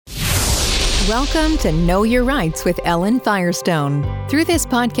Welcome to Know Your Rights with Ellen Firestone. Through this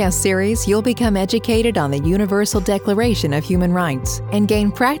podcast series, you'll become educated on the Universal Declaration of Human Rights and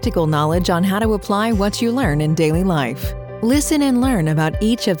gain practical knowledge on how to apply what you learn in daily life. Listen and learn about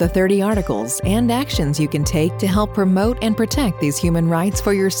each of the 30 articles and actions you can take to help promote and protect these human rights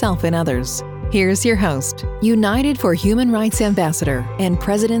for yourself and others. Here's your host, United for Human Rights Ambassador and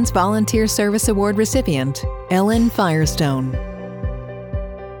President's Volunteer Service Award recipient, Ellen Firestone.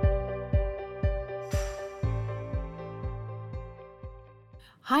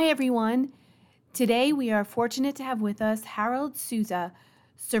 Hi, everyone. Today, we are fortunate to have with us Harold Souza,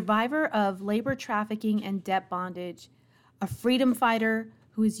 survivor of labor trafficking and debt bondage, a freedom fighter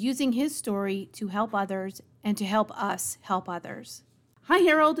who is using his story to help others and to help us help others. Hi,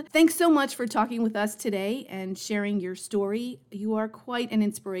 Harold. Thanks so much for talking with us today and sharing your story. You are quite an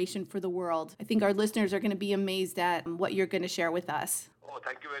inspiration for the world. I think our listeners are going to be amazed at what you're going to share with us. Oh,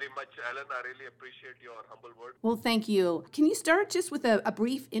 thank you very much, Ellen. I really appreciate your humble word. Well, thank you. Can you start just with a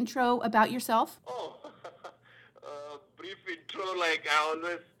brief intro about yourself? Oh, brief intro, like I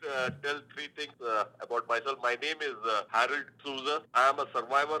always tell three things about myself. My name is Harold Souza. I am a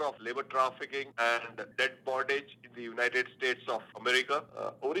survivor of labor trafficking and debt bondage in the United States of America.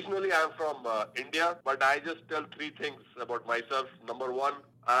 Originally, I am from India, but I just tell three things about myself. Number one,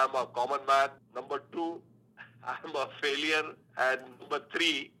 I am a common man. Number two, I am a failure. And number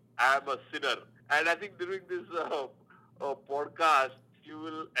three, I am a sinner. And I think during this podcast, you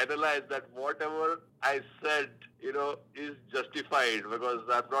will analyze that whatever I said, is justified, because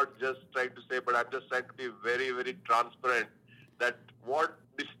I'm not just trying to say, but I'm just trying to be very, very transparent that what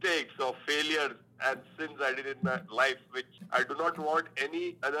mistakes or failures and sins I did in my life, which I do not want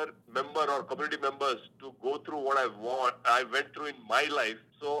any other member or community members to go through what I went through in my life.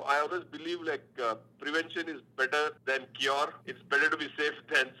 So I always believe prevention is better than cure. It's better to be safe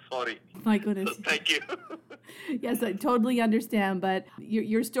than sorry. My goodness. So thank you. Yes, I totally understand. But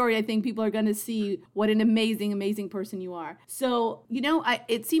your story, I think people are going to see what an amazing, amazing person you are. So,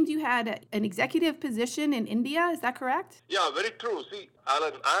 it seems you had an executive position in India. Is that correct? Yeah, very true. See,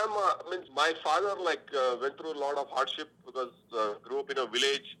 Alan, my father went through a lot of hardship because grew up in a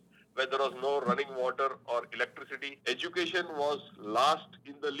village where there was no running water or electricity. Education was last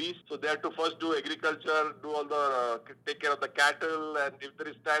in the list, so they had to first do agriculture, do all the take care of the cattle, and if there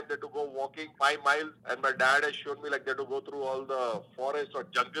is time, they had to go walking 5 miles. And my dad has shown me they had to go through all the forest or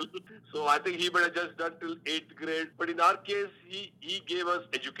jungle. So I think he might have just done till 8th grade. But in our case, he gave us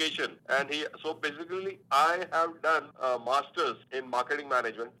education, and so basically I have done a master's in marketing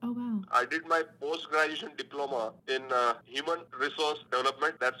management. Oh wow! I did my post-graduation diploma in human resource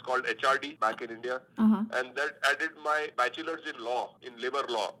development. That's called HRD back in India. Uh-huh. And then I did my bachelor's in law, in labor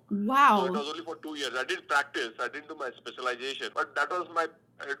law. Wow. So it was only for 2 years. I did practice. I didn't do my specialization. But that was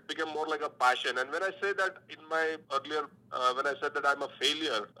it became more like a passion. And when I say that in my earlier, when I said that I'm a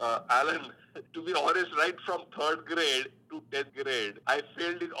failure, Alan, to be honest, right from 3rd grade to 10th grade, I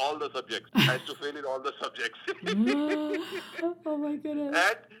failed in all the subjects. I used to fail in all the subjects. Oh my goodness.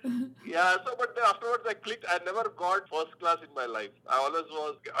 And but then afterwards I clicked. I never got first class in my life. I always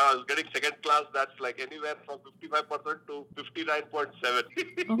was getting second class. That's anywhere from 55% to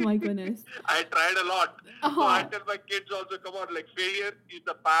 59.7. Oh my goodness. I tried a lot. Uh-huh. So I tell my kids also, come on, failure is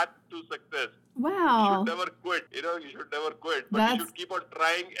the path to success. Wow. You should never quit. You should never quit. But you should keep on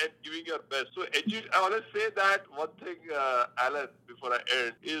trying and giving your best. So I always say that one thing, Alan, before I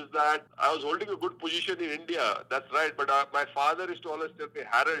end, is that I was holding a good position in India. That's right. But my father used to always tell me,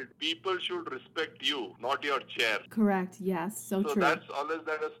 Harold, people should respect you, not your chair. Correct. Yes. So true. So that's always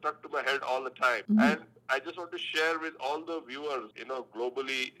that has stuck to my head all the time. Mm-hmm. And I just want to share with all the viewers,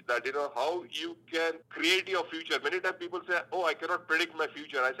 globally, that, how you can create your future. Many times people say, oh, I cannot predict my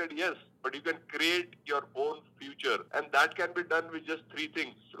future. I said, yes, but you can create your own future. And that can be done with just three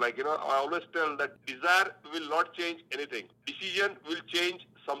things. I always tell that desire will not change anything. Decision will change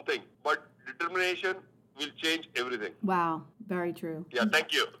something, but determination will change everything. Wow. Very true. Yeah,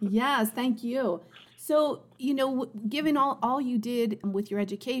 thank you. Yes, thank you. So, given all you did with your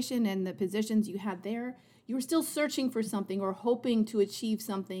education and the positions you had there, you were still searching for something or hoping to achieve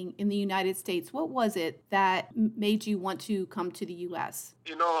something in the United States. What was it that made you want to come to the U.S.?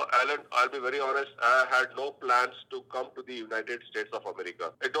 Alan, I'll be very honest. I had no plans to come to the United States of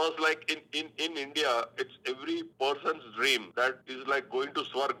America. It was in India, it's every person's dream that is going to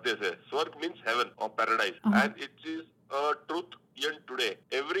Swarg, they say. Swarg means heaven or paradise. Uh-huh. And it is a truth today,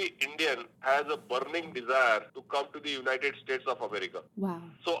 every Indian has a burning desire to come to the United States of America. Wow.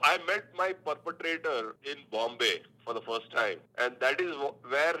 So I met my perpetrator in Bombay for the first time, and that is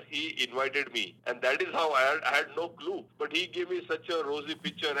where he invited me, and that is how I had no clue. But he gave me such a rosy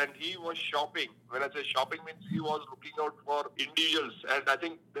picture, and he was shopping. When I say shopping means he was looking out for individuals, and I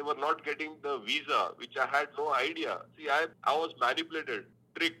think they were not getting the visa, which I had no idea. See, I was manipulated,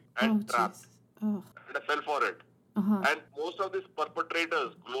 tricked, and trapped, and I fell for it. And most of these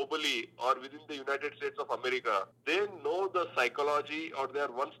perpetrators globally or within the United States of America, they know the psychology, or they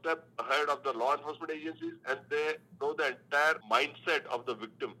are one step ahead of the law enforcement agencies, and they know the entire mindset of the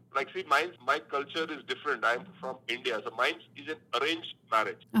victim. Like, see, my culture is different. I'm from India. So mine is an arranged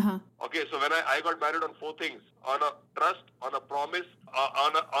marriage. Okay, so when I got married on 4 things: on a trust, on a promise,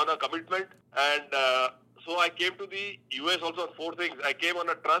 on a commitment, and so I came to the US also on 4 things. I came on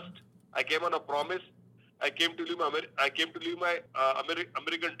a trust, I came on a promise, I came to live my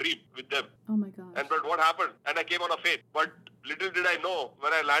American dream with them. Oh my God! But what happened? And I came on a faith. But little did I know,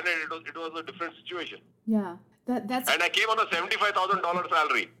 when I landed, it was a different situation. Yeah, that's. And I came on a $75,000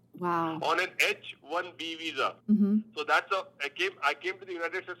 salary. Wow. On an H-1B visa. So I came to the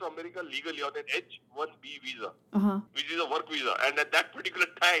United States of America legally on an H-1B visa, which is a work visa. And at that particular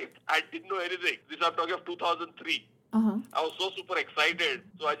time, I didn't know anything. This I'm talking of 2003. I was so super excited.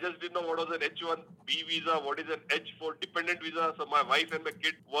 So I just didn't know what was an H-1B visa, what is an H-4 dependent visa. So my wife and my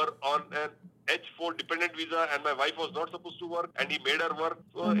kid were on an H-4 dependent visa, and my wife was not supposed to work, and he made her work.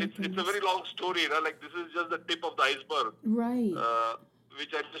 So it's a very long story. Like, this is just the tip of the iceberg. Right.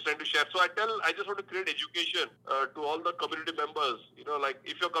 Which I'm just trying to share. So I just want to create education to all the community members. Like,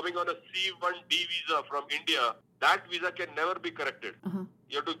 if you're coming on a C-1D visa from India, that visa can never be corrected.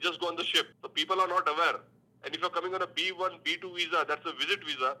 You have to just go on the ship. So people are not aware. And if you're coming on a B1, B2 visa, that's a visit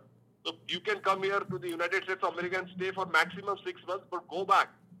visa. So you can come here to the United States of America and stay for maximum 6 months, but go back.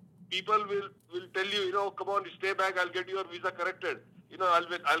 People will tell you, come on, stay back, I'll get your visa corrected.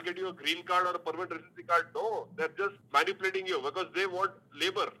 I'll get you a green card or a permanent residency card. No, they're just manipulating you because they want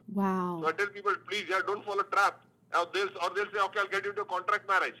labor. Wow. So I tell people, please, don't fall a trap. Or they'll say, okay, I'll get you into a contract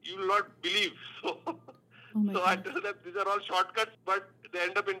marriage. You will not believe. So I tell them these are all shortcuts, but they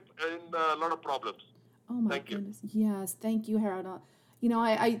end up in a lot of problems. Oh my goodness. Yes, thank you, Harold.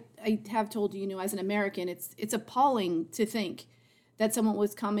 I have told you, as an American, it's appalling to think that someone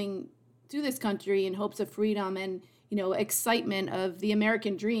was coming to this country in hopes of freedom and, excitement of the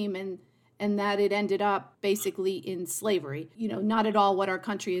American dream, and that it ended up basically in slavery. Not at all what our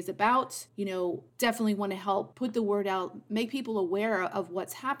country is about. Definitely want to help put the word out, make people aware of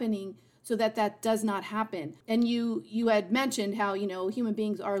what's happening so that does not happen. And you had mentioned how, human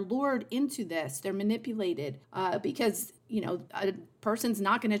beings are lured into this. They're manipulated because, a person's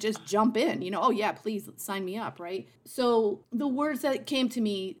not going to just jump in, oh yeah, please sign me up, right? So the words that came to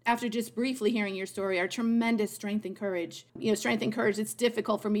me after just briefly hearing your story are tremendous strength and courage. Strength and courage, it's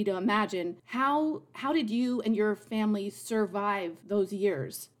difficult for me to imagine. How did you and your family survive those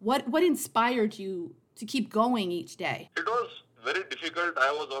years? What inspired you to keep going each day? It was very difficult.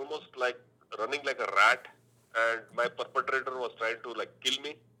 I was almost like running like a rat, and my perpetrator was trying to kill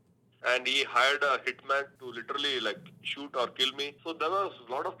me, and he hired a hitman to literally shoot or kill me. So there was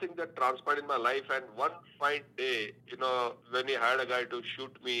a lot of things that transpired in my life, and one fine day, when he hired a guy to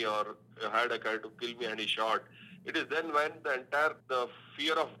shoot me or hired a guy to kill me and he shot, it is then when the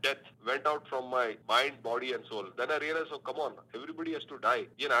fear of death went out from my mind, body and soul. Then I realized, oh come on, everybody has to die.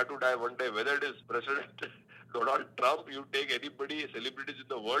 I have to die one day, whether it is President Donald Trump, you take anybody, celebrities in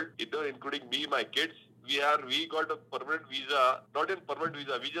the world, including me, my kids. We got a permanent visa, not a permanent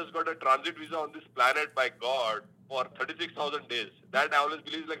visa, we just got a transit visa on this planet by God for 36,000 days. That I always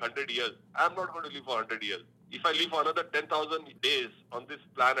believe is 100 years. I'm not going to live for 100 years. If I live for another 10,000 days on this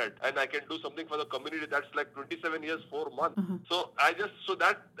planet and I can do something for the community, that's 27 years, 4 months. So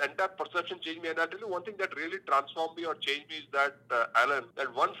that entire perception changed me. And I'll tell you one thing that really transformed me or changed me is that, Alan,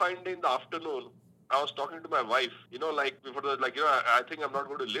 that one fine day in the afternoon, I was talking to my wife, I think I'm not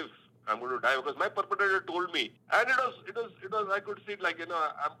going to live. I'm going to die, because my perpetrator told me, and it was, I could see it, I'm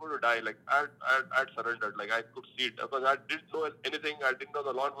going to die, I'd surrendered, I could see it, because I didn't know anything. I didn't know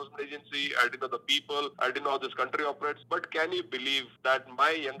the law enforcement agency, I didn't know the people, I didn't know how this country operates. But can you believe that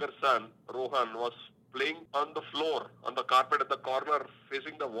my younger son, Rohan, was playing on the floor, on the carpet at the corner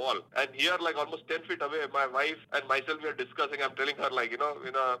facing the wall. And here, almost 10 feet away, my wife and myself, we are discussing. I'm telling her, in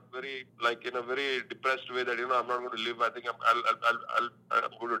a very depressed way that, I'm not going to live. I think I'm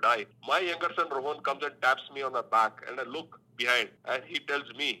going to die. My younger son, Rohan, comes and taps me on the back, and I look behind, and he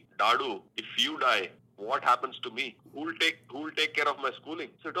tells me, Dadu, if you die, what happens to me? Who will take care of my schooling?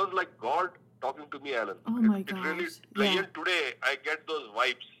 So it was like God talking to me, Alan. Oh my It really, gosh. like Yeah. even today, I get those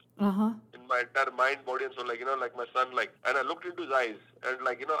vibes Uh-huh. in my entire mind, body, and soul. Like, like my son, and I looked into his eyes, and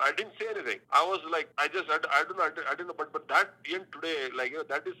I didn't say anything. I was like, I don't know, I didn't know, but that even today,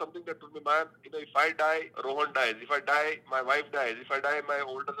 that is something that told me, man, if I die, Rohan dies. If I die, my wife dies. If I die, my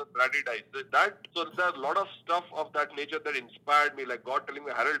older son Brady dies. So there's a lot of stuff of that nature that inspired me. Like God telling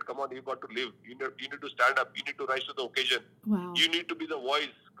me, Harold, come on, you got to live. You need to stand up. You need to rise to the occasion. Wow. You need to be the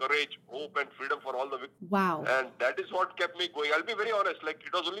voice, courage, hope, and freedom for all the victims. Wow. And that is what kept me going. I'll be very honest.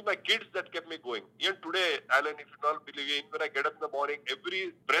 It was only my kids that kept me going. Even today, Alan, if you don't believe me, when I get up in the morning,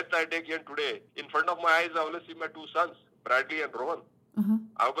 every breath I take even today, in front of my eyes, I always see my two sons, Bradley and Rohan. Uh-huh.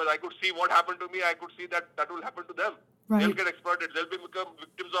 Because I could see what happened to me. I could see that will happen to them. Right. They'll get exploited. They'll become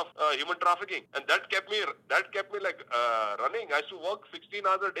victims of human trafficking, and that kept me running. I used to work 16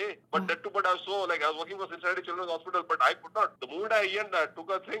 hours a day, but that too. But I was I was working for Cincinnati Children's Hospital, but I could not. The moment I took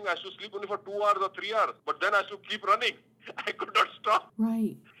a thing, I used to sleep only for 2 hours or 3 hours, but then I used to keep running. I could not stop.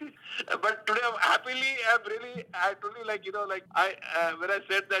 Right. But today, I told you, when I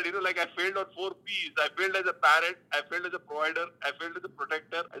said that, I failed on 4 P's. I failed as a parent, I failed as a provider, I failed as a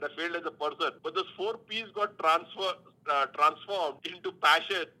protector, and I failed as a person. But those 4 P's got transformed into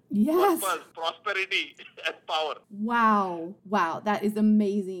passion, Yes. purpose, prosperity, and power. Wow. Wow. That is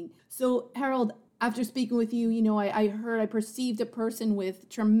amazing. So, Harold, after speaking with you, I perceived a person with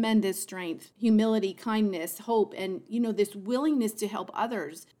tremendous strength, humility, kindness, hope, and, this willingness to help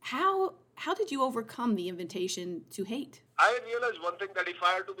others. How did you overcome the invitation to hate? I realized one thing, that if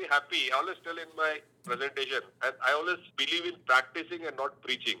I had to be happy, I always tell in my presentation, and I always believe in practicing and not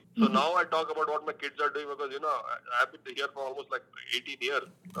preaching. So now I talk about what my kids are doing, because, I've been here for almost 18 years.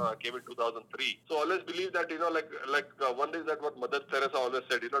 I came in 2003. So I always believe that, one thing that what Mother Teresa always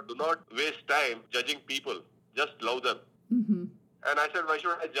said, do not waste time judging people. Just love them. Mm-hmm. And I said, why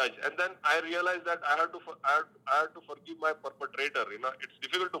should I judge? And then I realized that I had to forgive my perpetrator. It's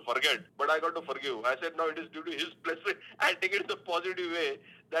difficult to forget, but I got to forgive. I said, no, it is due to his blessing. I take it in the positive way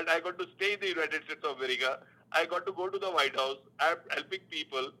that I got to stay in the United States of America. I got to go to the White House. I'm helping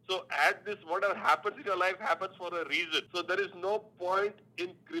people. So whatever happens in your life happens for a reason. So there is no point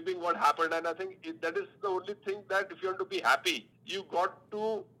in cribbing what happened. And I think that is the only thing, that if you want to be happy, you got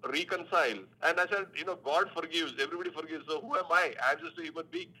to reconcile. And I said, God forgives. Everybody forgives. So who am I? I'm just a human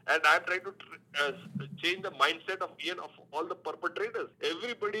being. And I'm trying to change the mindset of all the perpetrators.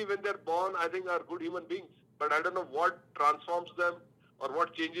 Everybody, when they're born, I think are good human beings. But I don't know what transforms them, or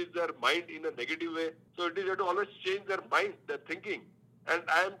what changes their mind in a negative way. So it is, you have to always change their mind, their thinking. And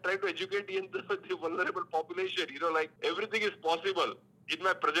I am trying to educate in the vulnerable population. Everything is possible. In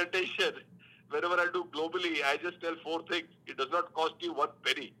my presentation, whenever I do globally, I just tell 4 things. It does not cost you 1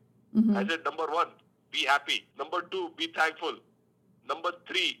 penny. Mm-hmm. I said, number 1, be happy. Number 2, be thankful. Number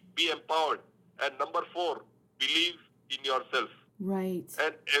 3, be empowered. And number 4, believe in yourself. Right.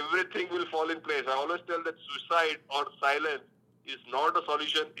 And everything will fall in place. I always tell that suicide or silence is not a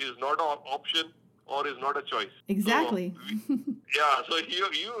solution, is not an option, or is not a choice. Exactly. So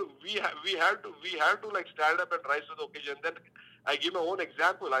we have to stand up and rise to the occasion. Then I give my own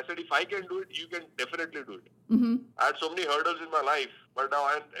example. I said, if I can do it, you can definitely do it. Mm-hmm. I had so many hurdles in my life, but now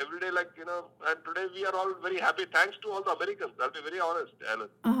and every day, and today we are all very happy. Thanks to all the Americans. I'll be very honest, Alan.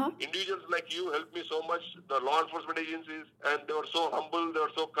 Uh-huh. Individuals like you helped me so much. The law enforcement agencies, and they were so humble, they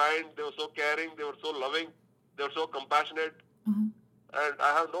were so kind, they were so caring, they were so loving, they were so compassionate. Uh-huh. And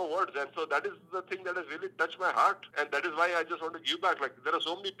I have no words. And so that is the thing that has really touched my heart. And that is why I just want to give back. There are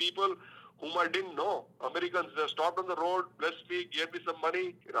so many people whom I didn't know. Americans, they stopped on the road, blessed me, gave me some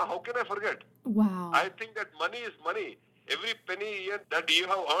money. How can I forget? Wow. I think that money is money. Every penny that you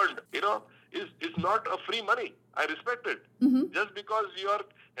have earned, is not a free money. I respect it. Mm-hmm. Just because you are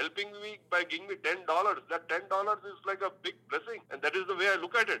helping me by giving me $10, that $10 is like a big blessing. And that is the way I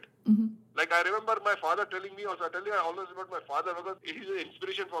look at it. Mm-hmm. I remember my father telling me also, I tell you always about my father because it is an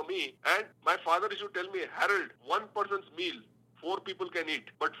inspiration for me. And my father used to tell me, Harold, 1 person's meal, 4 people can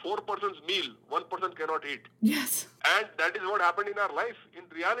eat. But 4 person's meal, 1 person cannot eat. Yes. And that is what happened in our life, in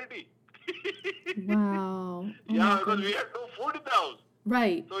reality. Wow. Yeah, because we had no food in the house.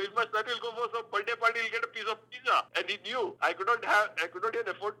 Right. So if my son will go for some birthday party, he'll get a piece of pizza. And he knew I could not even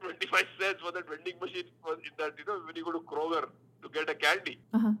afford 25 cents for that vending machine in that, when you go to Kroger to get a candy.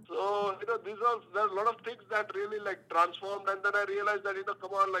 Uh-huh. So, there are a lot of things that really transformed. And then I realized that,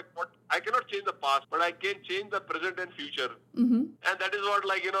 come on, I cannot change the past, but I can change the present and future. Mm-hmm. And that is what,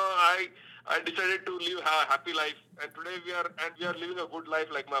 I decided to live a happy life. And today we are living a good life,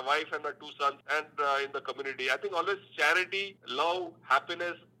 like my wife and my 2 sons, and in the community. I think always charity, love,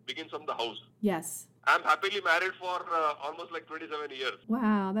 happiness begins from the house. Yes. I'm happily married for almost like 27 years.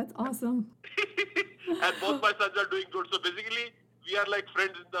 Wow, that's awesome. And both my sons are doing good. So basically, we are like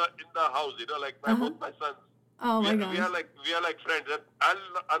friends in the house, like both my sons. Oh my we are gosh. we are like friends. And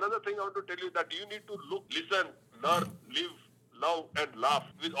another thing I want to tell you that you need to look, listen, learn, live, love, and laugh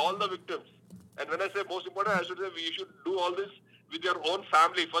with all the victims. And when I say most important, I should say you should do all this with your own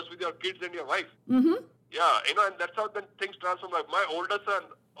family, first with your kids and your wife. Mm-hmm. Yeah, and that's how then things transform. Like my older son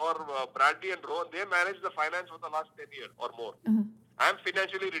or Bradley and Rohan, they manage the finance for the last 10 years or more. I'm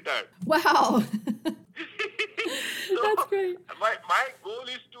financially retired. Wow. So That's great. My goal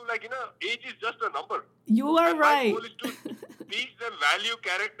is to age is just a number. You are And right. my goal is to teach them value,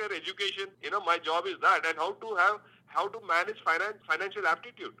 character, education. My job is that, and how to manage financial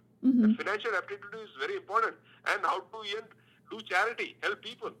aptitude. And financial aptitude is very important, and how to even do charity, help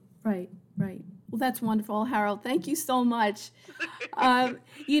people. Right. Well, that's wonderful, Harold. Thank you so much.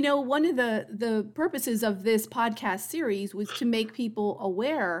 One of the purposes of this podcast series was to make people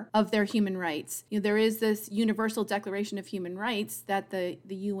aware of their human rights. There is this Universal Declaration of Human Rights that the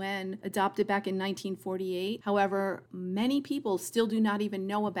UN adopted back in 1948. However, many people still do not even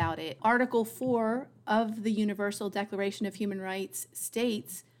know about it. Article 4 of the Universal Declaration of Human Rights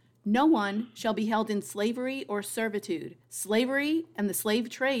states, "No one shall be held in slavery or servitude. Slavery and the slave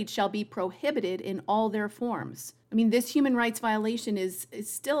trade shall be prohibited in all their forms." I mean, this human rights violation is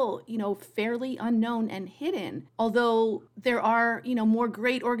still, fairly unknown and hidden. Although there are, more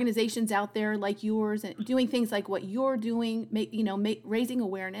great organizations out there like yours and doing things like what you're doing, raising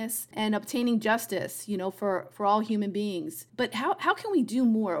awareness and obtaining justice, for all human beings. But how can we do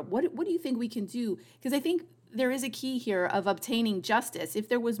more? What do you think we can do? Because I think there is a key here of obtaining justice. If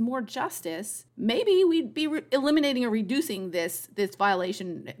there was more justice, maybe we'd be eliminating or reducing this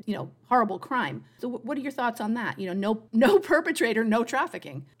violation, horrible crime. So what are your thoughts on that? No perpetrator, no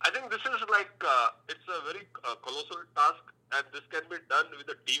trafficking. I think this is it's a very colossal task, and this can be done with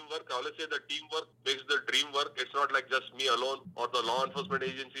the teamwork. I always say the teamwork makes the dream work. It's not like just me alone or the law enforcement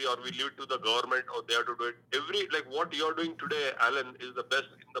agency, or we leave it to the government or they have to do it. What you're doing today, Alan, is the best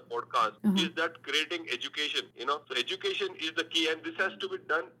in the podcast, is that creating education, So education is the key, and this has to be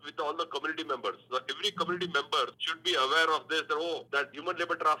done with all the community members. So every community member should be aware of this, that human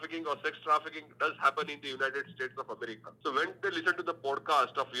labor trafficking or sex trafficking does happen in the United States of America. So when they listen to the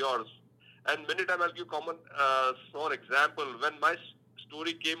podcast of yours, and many times I'll give common small example. When my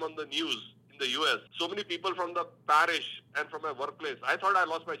story came on the news in the US, so many people from the parish and from my workplace, I thought I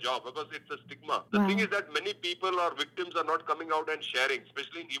lost my job because it's a stigma. The thing is that many people or victims are not coming out and sharing,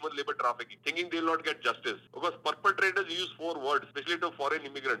 especially in human labor trafficking, thinking they'll not get justice. Because perpetrators use 4 words, especially to foreign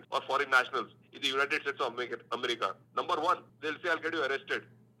immigrants or foreign nationals in the United States of America. Number 1, they'll say, "I'll get you arrested."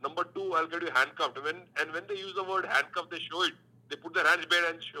 Number 2, "I'll get you handcuffed." When they use the word handcuff, they show it. They put their hands bare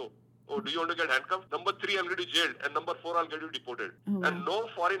and show. "Oh, do you want to get handcuffed?" Number 3, "I'll get you jailed." And number 4, "I'll get you deported." And no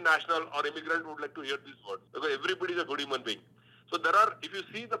foreign national or immigrant would like to hear these words, because everybody is a good human being. So if you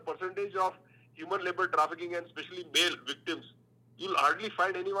see the percentage of human labor trafficking and especially male victims, you'll hardly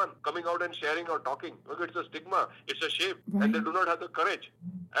find anyone coming out and sharing or talking. Because it's a stigma, it's a shame, and they do not have the courage.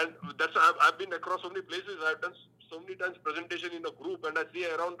 And that's I've been across so many places. I've done so many times presentation in a group, and I see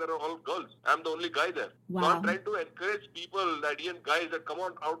around there are all girls. I'm the only guy there. Wow. So I'm trying to encourage people, that even guys, that come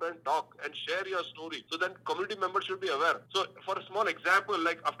on out and talk and share your story. So then community members should be aware. So for a small example,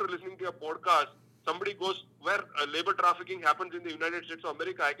 like after listening to your podcast, somebody goes where labor trafficking happens in the United States of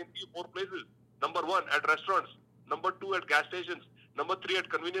America, I can give 4 places. Number 1, at restaurants. Number 2, at gas stations. Number 3, at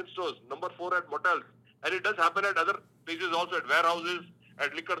convenience stores. Number 4, at motels. And it does happen at other places also, at warehouses,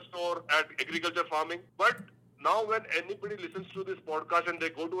 at liquor store, at agriculture farming. But now when anybody listens to this podcast and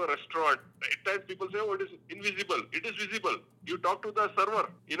they go to a restaurant, at times people say, "Oh, it is invisible." It is visible. You talk to the server,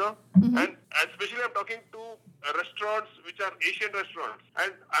 and especially I'm talking to restaurants which are Asian restaurants.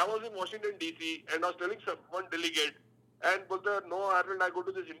 And I was in Washington, D.C., and I was telling one delegate, and "No, Harold, I go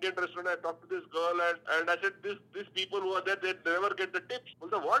to this Indian restaurant, I talk to this girl, and I said, these people who are there, they never get the tips."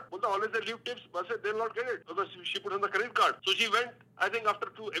 "What?" "Always they leave tips." I said, "They'll not get it because she put on the credit card." So she went, I think after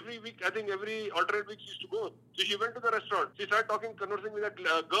every week, every alternate week she used to go. So she went to the restaurant. She started conversing with that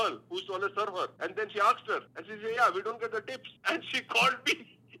girl who used to always serve her. And then she asked her, and she said, "Yeah, we don't get the tips." And she called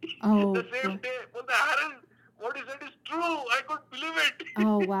me the same day. "Harold, what you said is true. I couldn't believe it."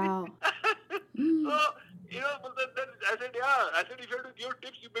 Oh, wow. So, I said, if you have to give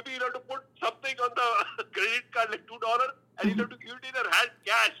tips, maybe you'll have to put something on the credit card, like $2, and you'll have to give it in your hand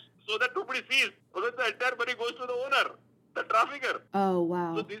cash, so that nobody sees. Because the entire money goes to the owner, the trafficker. Oh,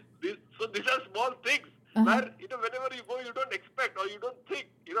 wow. So these are small things where, whenever you go, you don't expect or you don't think,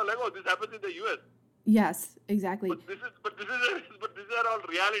 this happens in the US. Yes, exactly. But these are all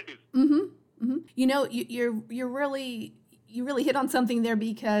realities. You're really you really hit on something there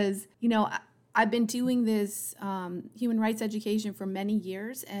because I've been doing this human rights education for many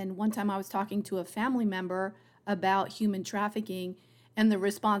years, and one time I was talking to a family member about human trafficking, and the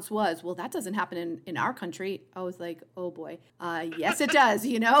response was, "Well, that doesn't happen in our country." I was like, "Oh boy, yes, it does,"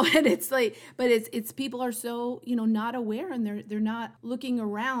 And it's like, but it's people are so not aware, and they're not looking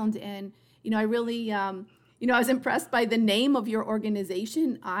around, and I really. I was impressed by the name of your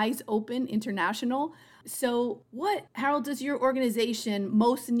organization, Eyes Open International. So what, Harold, does your organization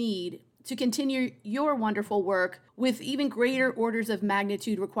most need to continue your wonderful work with even greater orders of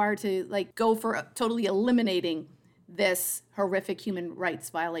magnitude required to go for totally eliminating this horrific human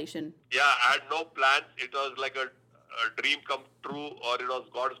rights violation? Yeah, I had no plans. It was like a dream come true, or it was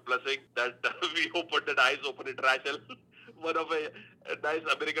God's blessing that we opened that Eyes Open International. One of a nice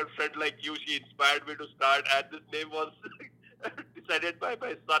American friend like you, she inspired me to start, and this name was decided by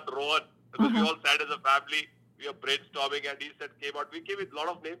my son Rohan, because we all sat as a family. We were brainstorming, and he said came out. We came with a lot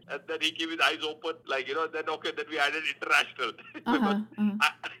of names, and then he came with Eyes Open, then we added international.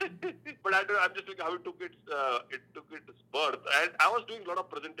 But I'm just thinking how it took its birth, and I was doing a lot of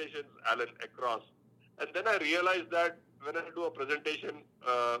presentations, Alan, across, and then I realized that when I do a presentation.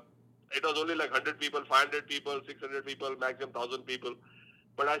 It was only like 100 people, 500 people, 600 people, maximum 1,000 people.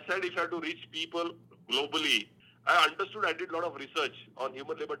 But I said if I had to reach people globally, I understood, I did a lot of research on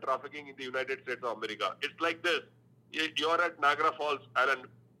human labor trafficking in the United States of America. It's like this. You're at Niagara Falls, Alan,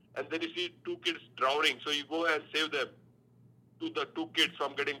 and then you see two kids drowning. So you go and save them, the two kids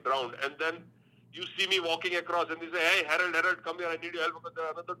from getting drowned. And then you see me walking across and they say, "Hey, Harold, come here. I need your help because there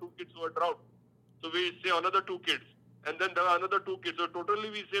are another two kids who are drowned." So we say another two kids. And then there are another two kids. So totally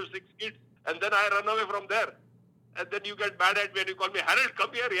we save 6 kids. And then I run away from there. And then you get mad at me and you call me, "Harold,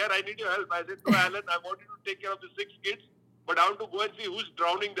 come here, I need your help." I said, "No, Alan, I want you to take care of the 6 kids, but I want to go and see who's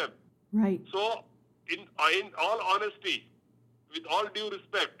drowning them." Right. So in all honesty, with all due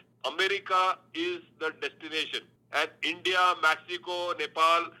respect, America is the destination. And India, Mexico,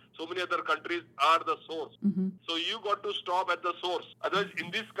 Nepal, so many other countries are the source. So you got to stop at the source. Otherwise,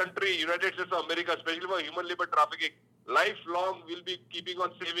 in this country, United States of America, especially for human labor trafficking, lifelong we'll be keeping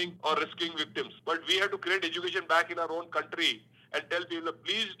on saving or rescuing victims. But we have to create education back in our own country and tell people,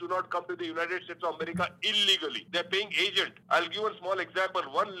 please do not come to the United States of America illegally. They're paying agent. I'll give a small example.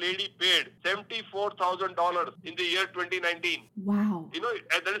 One lady paid $74,000 in the year 2019. Wow. And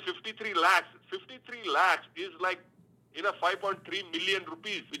that is 53 lakhs. 53 lakhs is like 5.3 million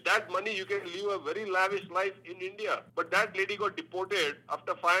rupees. With that money, you can live a very lavish life in India. But that lady got deported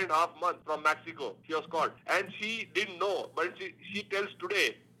after 5.5 months from Mexico. She was caught. And she didn't know. But she tells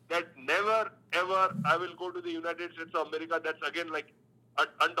today that never, ever I will go to the United States of America. That's again like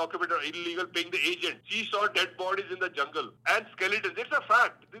undocumented or illegal, paying the agent. She saw dead bodies in the jungle and skeletons. It's a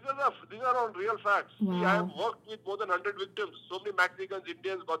fact. These are all real facts. Wow. See, I have worked with more than 100 victims. So many Mexicans,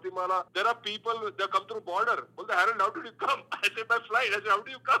 Indians, Guatemala. There are people, they come through border. Well, Harold, how did you come? I said, by flight. I said, how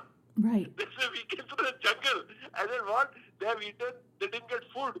do you come? Right. They said, we came through the jungle. I said, what? They have eaten, they didn't get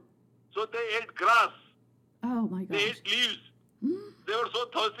food. So they ate grass. Oh my gosh. They ate leaves. They were so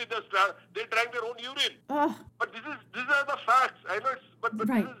thirsty, they drank their own urine. But these are the facts. I know but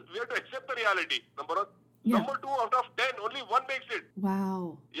right. we have to accept the reality. Number one. Yeah. Number 2, out of 10, only 1 makes it.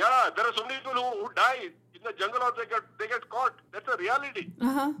 Wow. Yeah, there are so many people who die in the jungle or they get caught. That's a reality.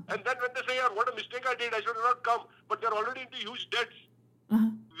 And then when they say, what a mistake I did, I should not come. But they're already into huge debts.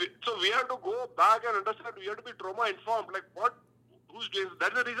 So we have to go back and understand, we have to be trauma-informed. Like who's doing this?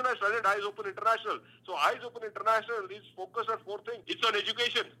 That's the reason I started Eyes Open International. So Eyes Open International is focused on 4 things. It's on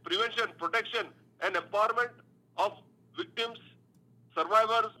education, prevention, protection, and empowerment of victims,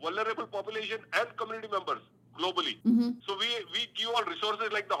 survivors, vulnerable population, and community members globally. So we give all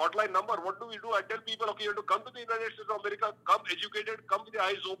resources like the hotline number. What do? I tell people, okay, you have to come to the United States of America, come educated, come with the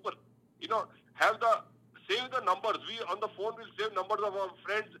eyes open. Save the numbers. We on the phone will save numbers of our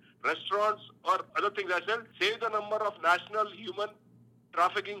friends, restaurants, or other things as well. Save the number of National Human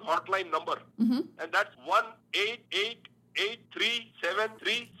Trafficking Hotline number. And that's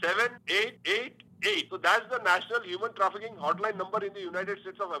 1-888-373-7888. So that's the National Human Trafficking Hotline number in the United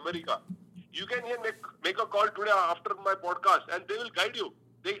States of America. You can here make a call today after my podcast, and they will guide you.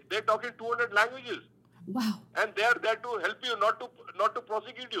 They talk in 200 languages. Wow. And they are there to help you, not to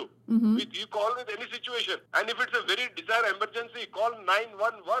prosecute you. You call with any situation. And if it's a very dire emergency, call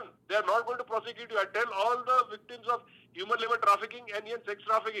 911. They are not going to prosecute you. I tell all the victims of human labor trafficking and even sex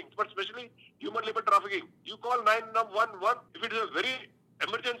trafficking, but especially human labor trafficking, you call 911. If it is a very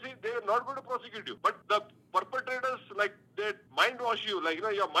emergency, they are not going to prosecute you. But the perpetrators, they mind wash you,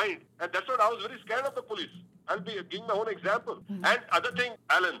 your mind. And that's what I was very scared of the police. I'll be giving my own example. And other thing,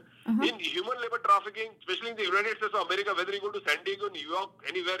 Alan, in human labor trafficking, especially in the United States of America, whether you go to San Diego, New York,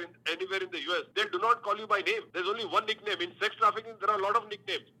 anywhere in the US, they do not call you by name. There's only one nickname. In sex trafficking, there are a lot of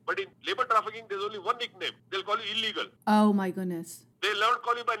nicknames. But in labor trafficking, there's only one nickname. They'll call you illegal. Oh my goodness. They'll not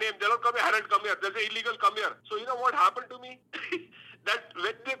call you by name. They'll not call me Harold, come here. They'll say illegal, come here. So you know what happened to me? That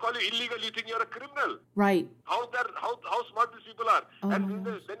when they call you illegal, you think you're a criminal. Right. How smart these people are. Oh And my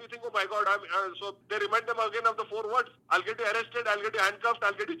then you think, oh my God, so they remind them again of the 4 words. I'll get you arrested, I'll get you handcuffed,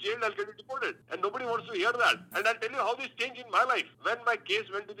 I'll get you jailed, I'll get you deported. And nobody wants to hear that. And I'll tell you how this changed in my life. When my case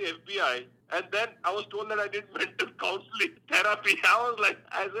went to the FBI, and then I was told that I did mental counseling therapy.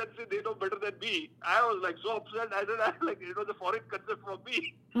 I said, see, they know better than me. I was like so upset. I said, it was a foreign concept for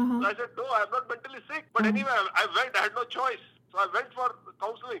me. So I said, no, I'm not mentally sick. But anyway, I went, I had no choice. So I went for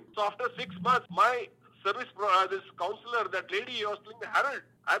counseling. So after 6 months, my this counselor, that lady, was telling me, Harold,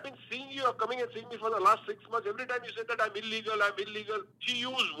 I've been seeing you, you're coming and seeing me for the last 6 months. Every time you said that I'm illegal. She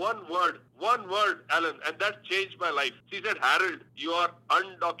used one word, Alan, and that changed my life. She said, Harold, you are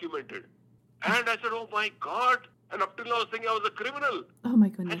undocumented. And I said, oh my God. And up till now I was thinking I was a criminal. Oh my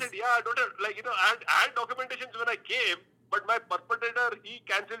goodness. I said, yeah, daughter, I had documentations when I came, but my perpetrator, he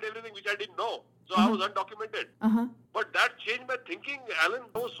cancelled everything which I didn't know. So I was undocumented. But that changed my thinking, Alan.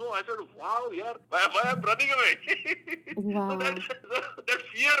 So I said, wow, yeah, why I'm running away? Wow. So that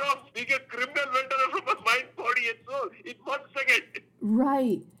fear of being a criminal went away from my mind, body, and soul in 1 second.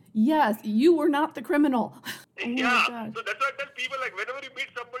 Right. Yes, you were not the criminal. Oh yeah. So that's why I tell people, whenever you meet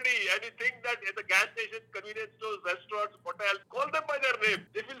somebody and you think that at the gas station, convenience stores, restaurants, hotels, call them by their name.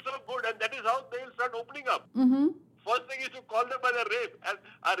 They feel so good, and that is how they will start opening up. First thing is to call them by their name. And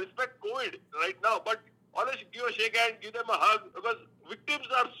I respect COVID right now, but always give a shake hand, give them a hug, because victims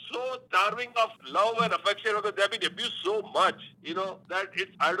are so starving of love and affection because they have been abused so much, that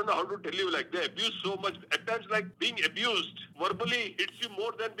I don't know how to tell you, they abuse so much. At times, being abused verbally hits you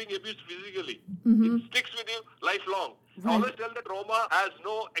more than being abused physically. It sticks with you lifelong. Right. I always tell that trauma has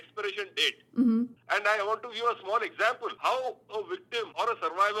no expiration date. And I want to give a small example. How a victim or a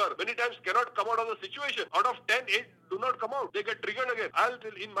survivor many times cannot come out of the situation. Out of 10, 8 do not come out. They get triggered again. I'll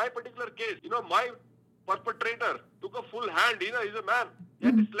tell, in my particular case, my perpetrator took a full hand. He's a man.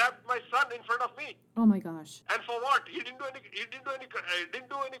 And he slapped my son in front of me. Oh my gosh. And for what? He didn't do any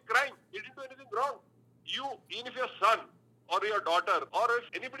crime. He didn't do anything wrong. Even if your son or your daughter, or if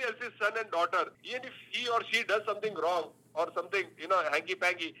anybody else's son and daughter, even if he or she does something wrong or something,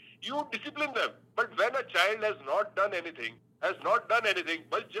 hanky-panky, you discipline them. But when a child has not done anything,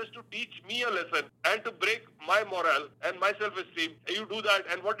 but just to teach me a lesson and to break my morale and my self-esteem, you do that.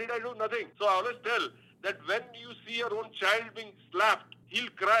 And what did I do? Nothing. So I always tell that when you see your own child being slapped, he'll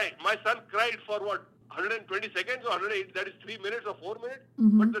cry. My son cried for 120 seconds or 108, that is 3 minutes or 4 minutes.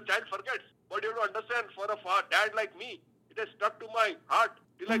 But the child forgets. But you have to understand, for a dad like me, it has stuck to my heart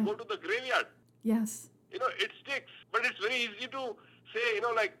till I go to the graveyard. Yes. It sticks. But it's very easy to say,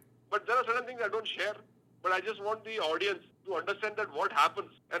 but there are certain things I don't share. But I just want the audience to understand that what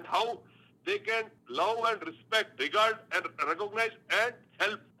happens and how they can love and respect, regard and recognize and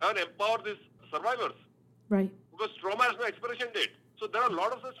help and empower these survivors. Right. Because trauma has no expiration date. So there are a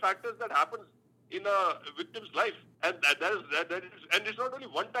lot of such factors that happens in a victim's life. And that is, and it's not only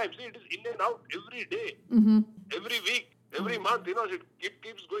one time. See, it is in and out every day, every week, every month, it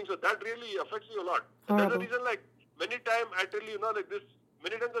keeps going. So that really affects you a lot. And that's the reason, many times I tell you,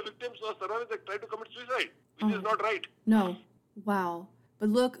 many times the victims or survivors try to commit suicide, which is not right. No. Wow. But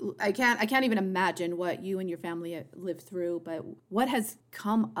look, I can't even imagine what you and your family lived through, but what has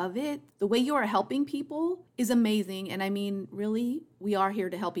come of it, the way you are helping people is amazing. And I mean, really, we are here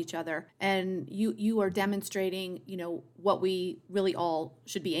to help each other. And you are demonstrating, what we really all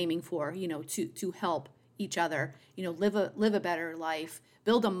should be aiming for, to help each other, live a better life,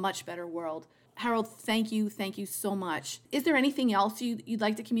 build a much better world. Harold, thank you so much. Is there anything else you'd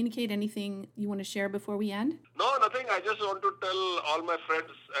like to communicate? Anything you want to share before we end? No, nothing. I just want to tell all my friends,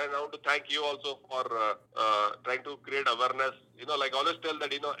 and I want to thank you also for trying to create awareness. I always tell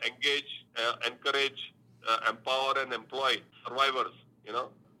that, engage, encourage, empower and employ survivors,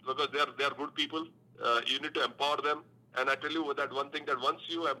 because they are good people. You need to empower them. And I tell you that one thing, that once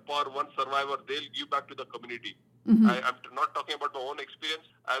you empower one survivor, they'll give back to the community. I'm not talking about my own experience.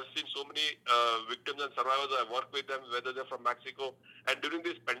 I've seen so many victims and survivors. I've worked with them, whether they're from Mexico. And during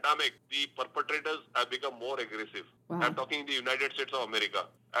this pandemic, the perpetrators have become more aggressive. Wow. I'm talking in the United States of America.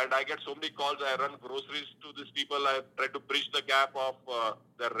 And I get so many calls. I run groceries to these people. I try to bridge the gap of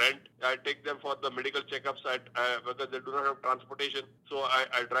their rent. I take them for the medical checkups because they do not have transportation. So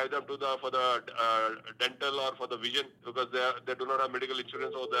I drive them for the dental or for the vision because they do not have medical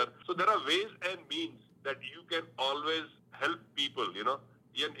insurance over there. So there are ways and means that you can always help people, in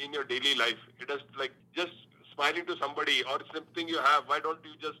your daily life. It is like just smiling to somebody or something you have. Why don't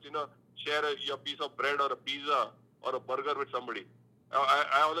you just, share your piece of bread or a pizza or a burger with somebody?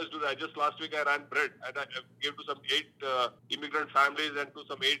 I always do that. Just last week I ran bread and I gave to some 8 immigrant families and to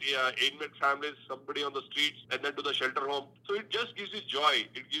some 8 inmate families, somebody on the streets, and then to the shelter home. So it just gives you joy.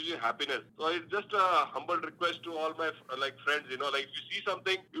 It gives you happiness. So it's just a humble request to all my friends, if you see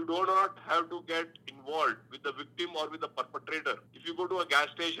something, you do not have to get involved with the victim or with the perpetrator. If you go to a gas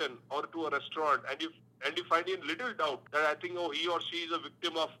station or to a restaurant and you find in little doubt that I think, he or she is a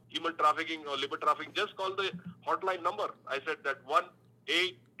victim of human trafficking or labor trafficking, just call the hotline number. I said that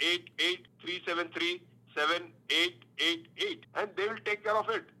 1-888-373-7888, and they will take care of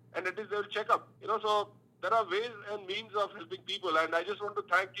it. And they will check up. So there are ways and means of helping people. And I just want to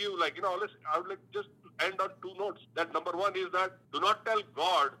thank you. I would like just end on 2 notes. That number 1 is that do not tell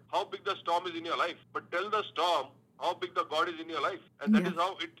God how big the storm is in your life, but tell the storm how big the God is in your life. And that is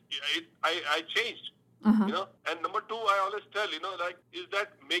how I changed. Uh-huh. And number 2, I always tell, is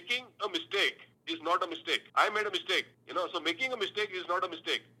that making a mistake is not a mistake. I made a mistake, so making a mistake is not a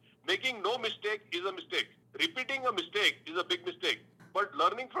mistake. Making no mistake is a mistake. Repeating a mistake is a big mistake. But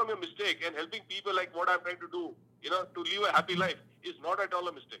learning from your mistake and helping people like what I'm trying to do, to live a happy life is not at all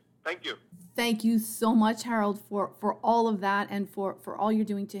a mistake. Thank you. Thank you so much, Harold, for all of that and for all you're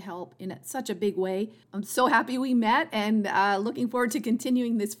doing to help in such a big way. I'm so happy we met and looking forward to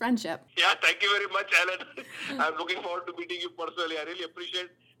continuing this friendship. Yeah, thank you very much, Alan. I'm looking forward to meeting you personally. I really appreciate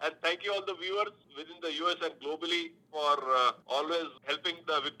it. And thank you all the viewers within the US and globally for always helping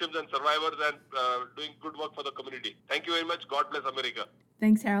the victims and survivors and doing good work for the community. Thank you very much. God bless America.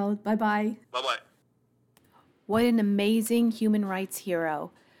 Thanks, Harold. Bye-bye. Bye-bye. What an amazing human rights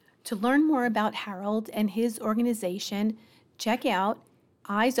hero. To learn more about Harold and his organization, check out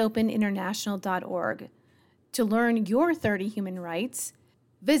eyesopeninternational.org. To learn your 30 human rights,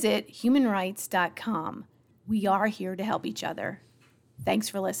 visit humanrights.com. We are here to help each other. Thanks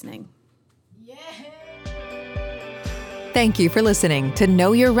for listening. Thank you for listening to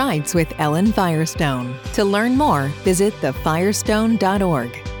Know Your Rights with Ellen Firestone. To learn more, visit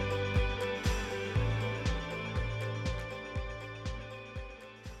thefirestone.org.